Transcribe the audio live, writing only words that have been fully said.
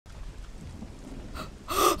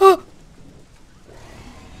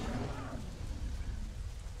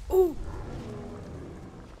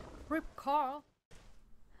Carl.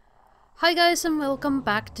 Hi guys and welcome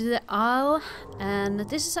back to the Isle, and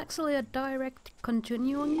this is actually a direct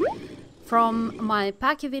continuing from my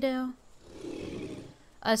BenQ video.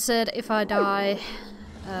 I said if I die,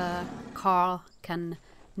 Carl can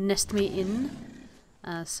nest me in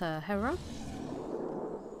as a hero.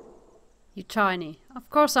 You tiny. Of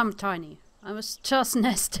course I'm tiny. I was just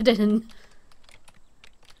nested in.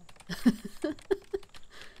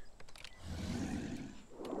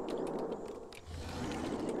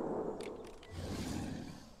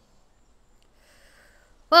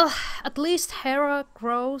 Well, at least Hera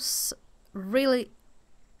grows really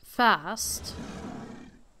fast.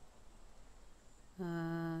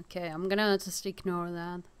 Okay, I'm gonna just ignore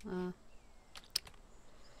that.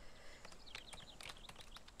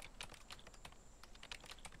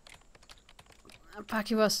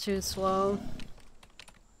 BenQ was too slow.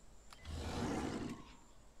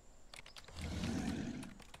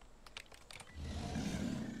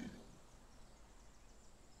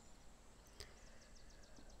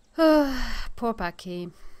 Poor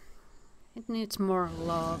BenQ. It needs more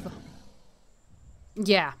love.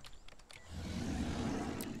 Yeah.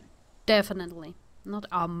 Definitely. Not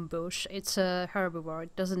ambush. It's a herbivore.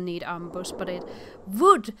 It doesn't need ambush, but it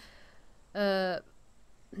would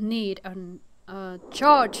need a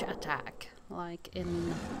charge attack, like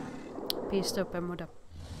in Pisto Bermuda.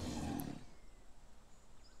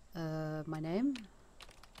 My name?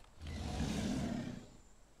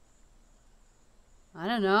 I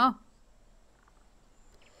don't know.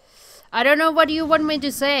 I don't know what you want me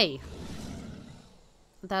to say.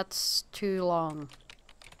 That's too long.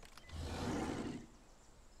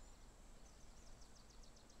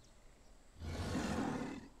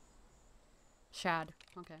 Shad.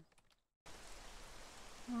 Okay.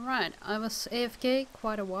 Alright, I was AFK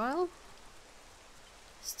quite a while.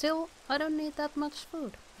 Still, I don't need that much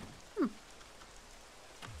food.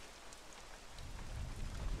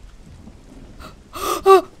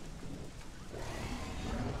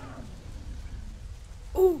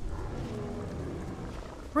 Ooh!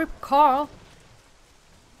 Rip Carl!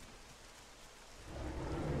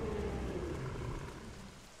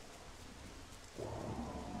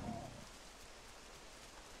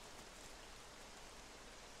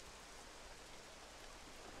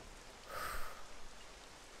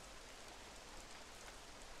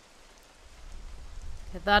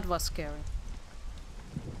 Okay, that was scary.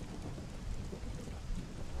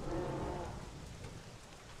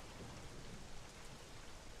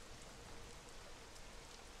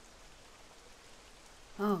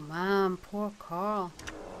 Oh man, poor Carl.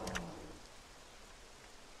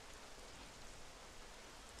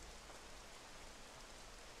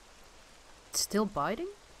 It's still biting?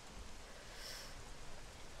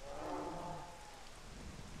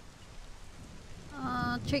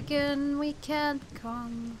 Chicken, we can't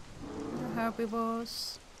come.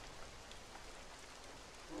 Herbivores.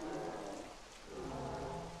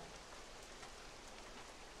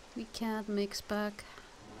 We can't mix back.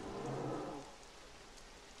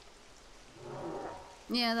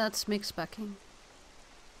 Yeah, that's mix backing.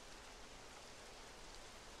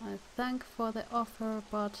 I thank for the offer,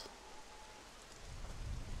 but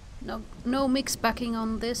no mix backing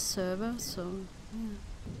on this server, so yeah.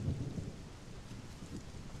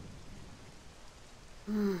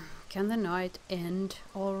 Can the night end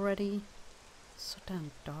already? So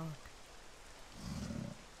damn dark.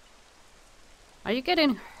 Are you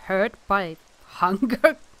getting hurt by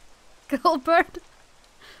hunger, Gilbert?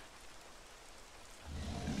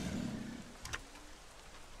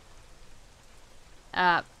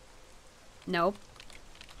 Nope.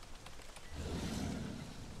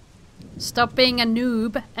 Stop being a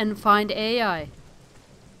noob and find AI.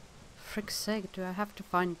 Frick's sake, do I have to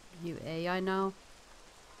find you AI now?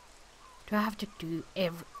 Do I have to do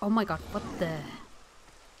every— oh my god, what the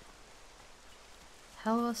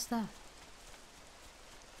hell was that?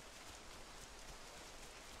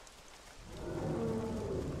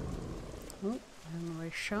 Oh,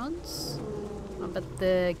 generations. I bet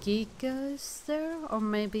the Giga is there, or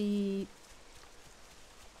maybe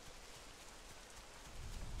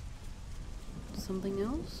something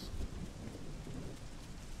else?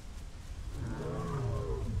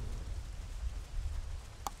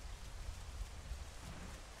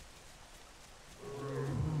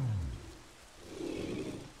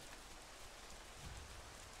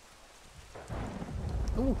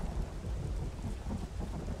 Ooh.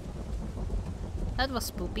 That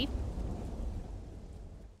was spoopy.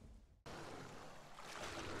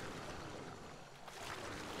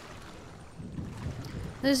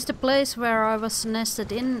 This is the place where I was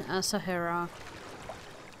nested in as a hero.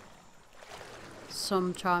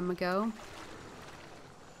 some time ago.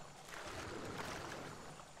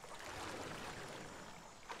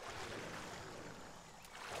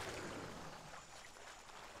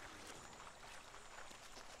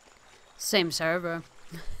 Same server.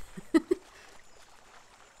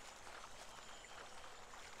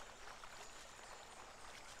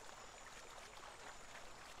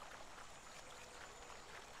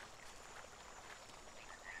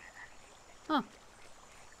 Huh.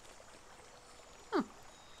 Huh.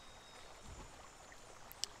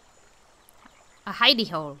 A hidey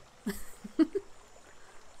hole.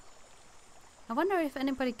 I wonder if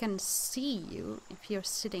anybody can see you if you're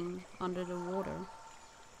sitting under the water.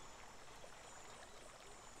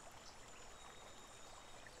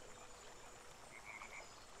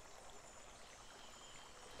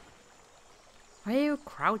 Why are you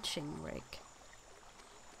crouching, Rick?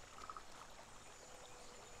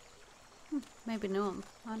 Maybe no.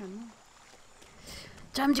 I don't know.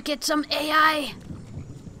 Time to get some AI!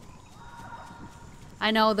 I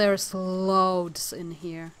know there's loads in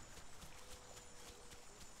here.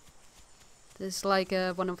 This is like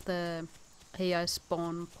one of the AI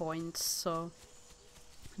spawn points, so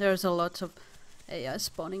there's a lot of AI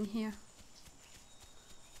spawning here.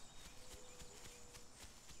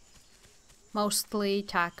 Mostly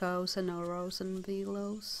tacos and oros and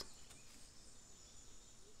velos.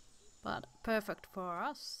 But perfect for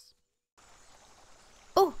us.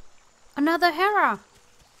 Oh! Another Hera!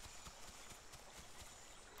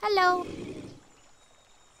 Hello!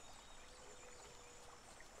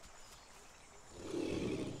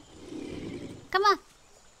 Come on!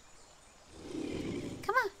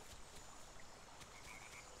 Come on!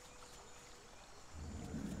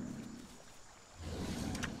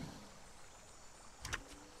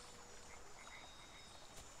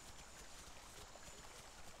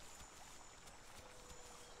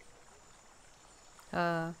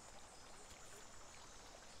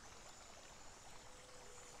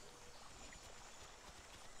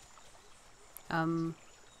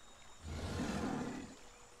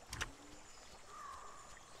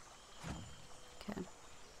 Okay.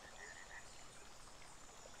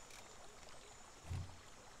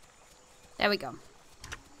 There we go.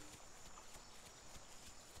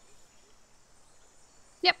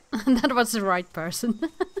 Yep, that was the right person.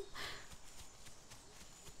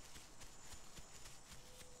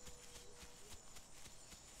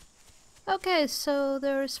 Okay, so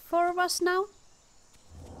there's 4 of us now.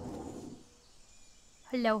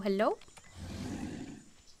 Hello, hello.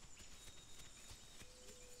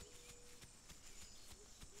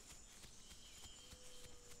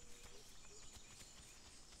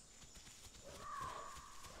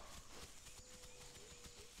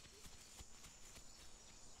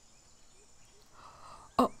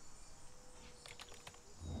 Oh.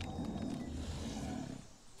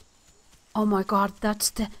 Oh my god, that's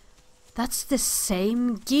the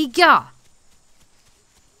same Giga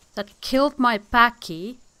that killed my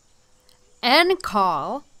Packy and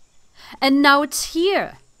Carl, and now it's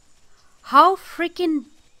here. How freaking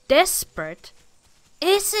desperate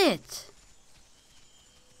is it?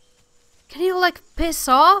 Can you like piss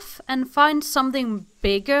off and find something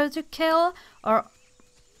bigger to kill, or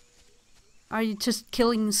are you just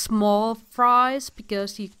killing small fries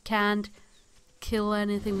because you can't kill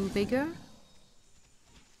anything bigger?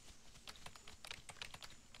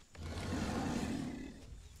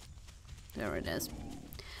 There it is.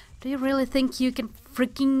 Do you really think you can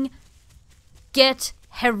freaking get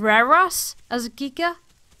Herreras as a Giga?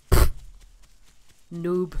 Pfft.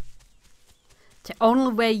 Noob. The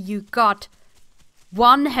only way you got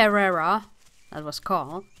one Herrera, that was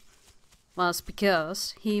Carl, was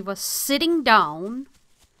because he was sitting down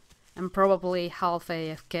and probably half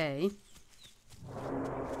AFK.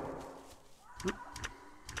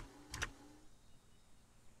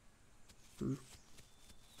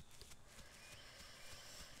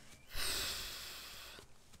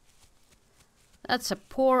 That's a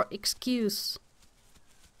poor excuse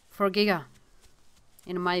for Giga,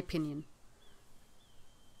 in my opinion.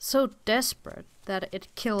 So desperate that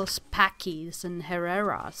it kills Packies and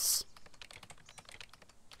Herreras.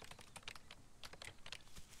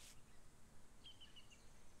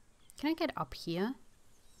 Can I get up here?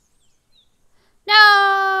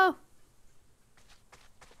 No!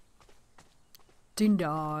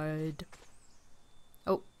 Denied.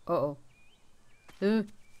 Oh, uh-oh.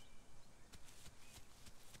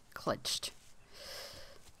 Clutched.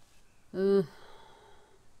 And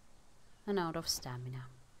out of stamina.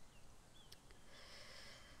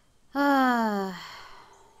 What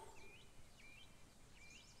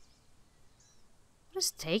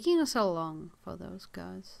is taking so long for those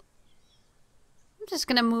guys? I'm just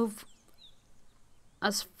gonna move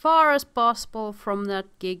as far as possible from that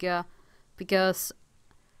Giga because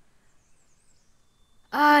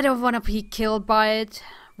I don't want to be killed by it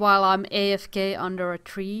while I'm AFK under a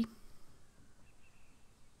tree.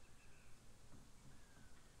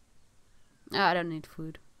 I don't need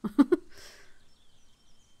food.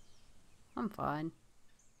 I'm fine.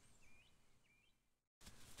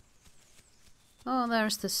 Oh,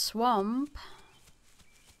 there's the swamp.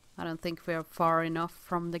 I don't think we're far enough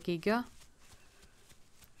from the Giga.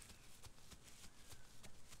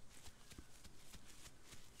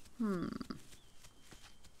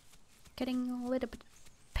 Getting a little bit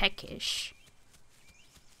peckish.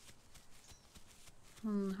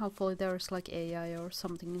 Hopefully there's like AI or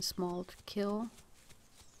something small to kill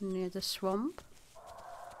near the swamp.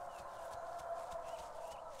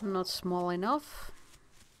 Not small enough.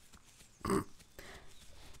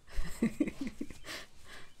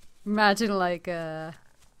 Imagine like a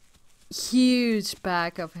huge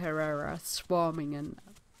pack of Herrera swarming and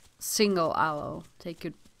single aloe. They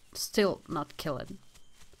could still not kill it.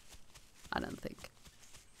 I don't think.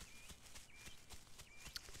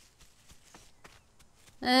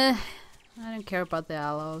 I don't care about the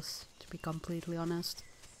aloes, to be completely honest.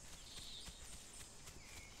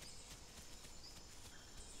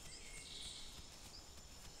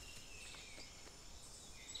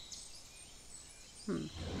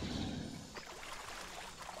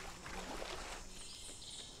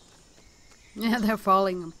 Yeah, they're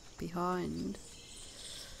falling behind.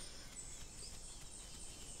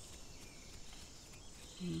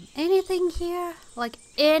 Anything here? Like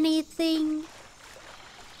anything?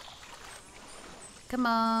 Come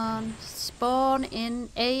on, spawn in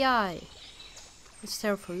AI. Is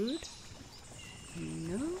there food?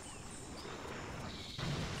 No.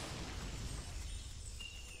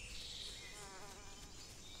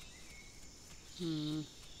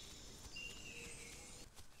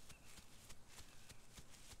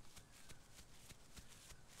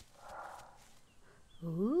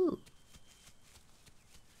 Ooh.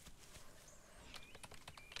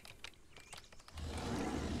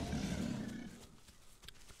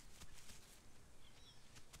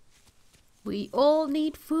 We all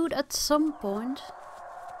need food at some point.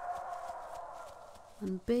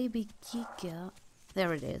 And baby Giga,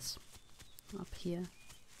 there it is, up here.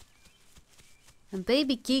 And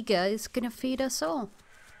baby Giga is gonna feed us all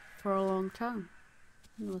for a long time.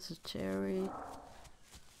 It was a cherry.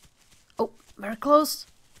 Oh, very close.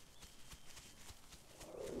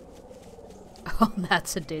 Oh,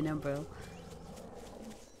 that's a dinner bell.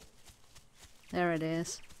 There it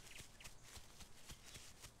is.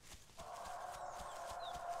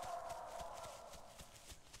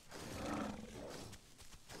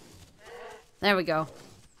 There we go.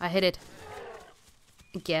 I hit it.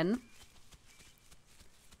 Again.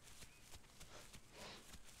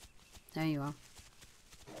 There you are.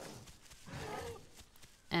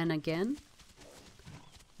 And again.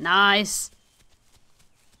 Nice!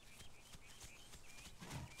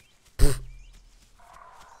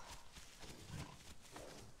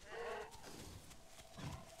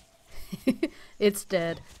 It's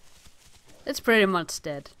dead. It's pretty much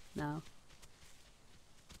dead now.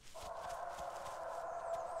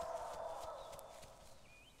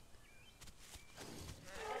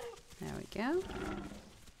 There we go.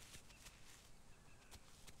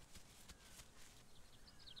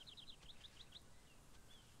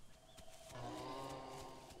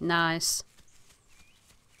 Nice.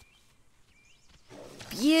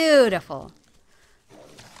 Beautiful.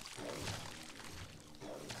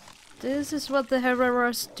 This is what the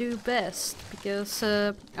Herreras do best, because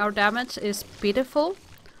our damage is pitiful,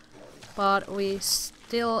 but we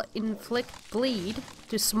still inflict bleed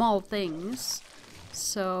to small things,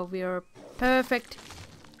 so we are perfect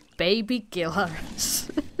baby killers.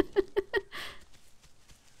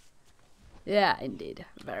 Yeah, indeed.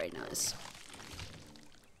 Very nice.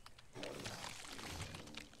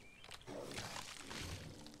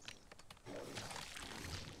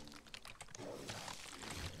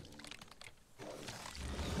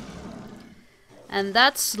 And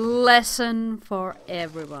that's lesson for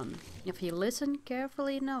everyone. If you listen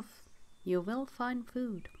carefully enough, you will find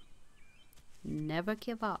food. Never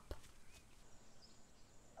give up.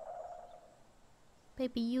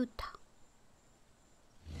 Baby Utah.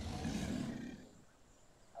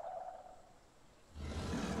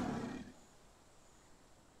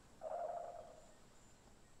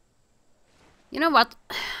 You know what?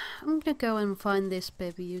 I'm gonna go and find this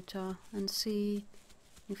baby Utah and see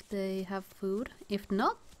if they have food. If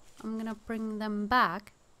not, I'm gonna bring them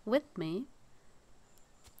back with me,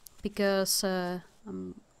 because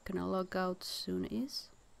I'm gonna log out soon is.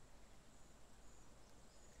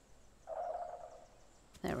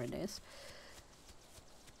 There it is.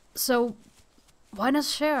 So, why not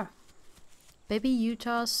share? Baby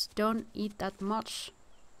Utahs don't eat that much.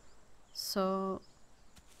 So,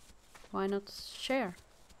 why not share?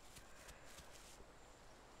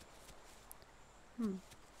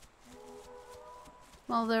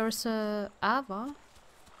 Well, there's a Ava,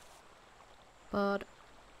 but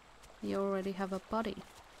you already have a buddy.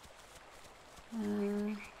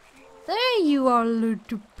 There you are,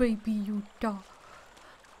 little baby Utah.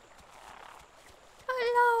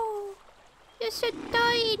 Hello! You're so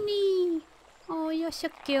tiny! Oh, you're so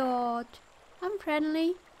cute. I'm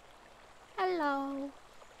friendly. Hello.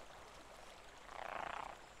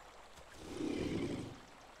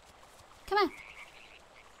 Come on.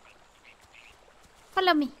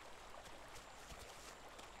 Follow me.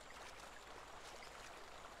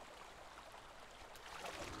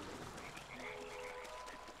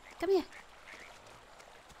 Come here.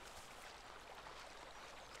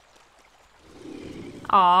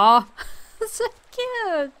 Aww, so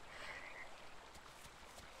cute.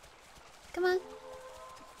 Come on.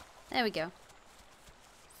 There we go.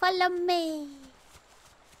 Follow me.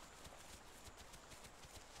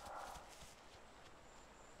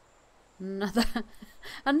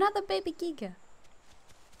 Another baby Giga.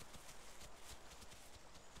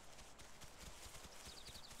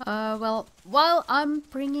 Well, while I'm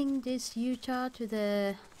bringing this Utah to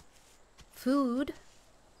the food,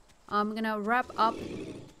 I'm gonna wrap up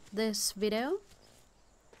this video.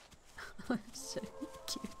 So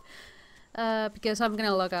cute. Because I'm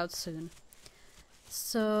gonna log out soon.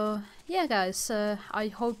 So yeah guys, I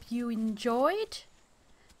hope you enjoyed.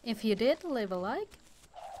 If you did, leave a like.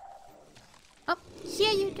 Oh,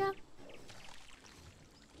 here you go.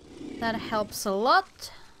 That helps a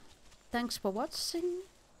lot. Thanks for watching.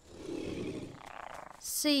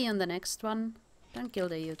 See you in the next one. Don't kill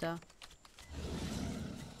the Utah.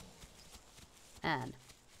 And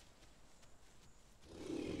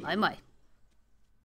bye bye.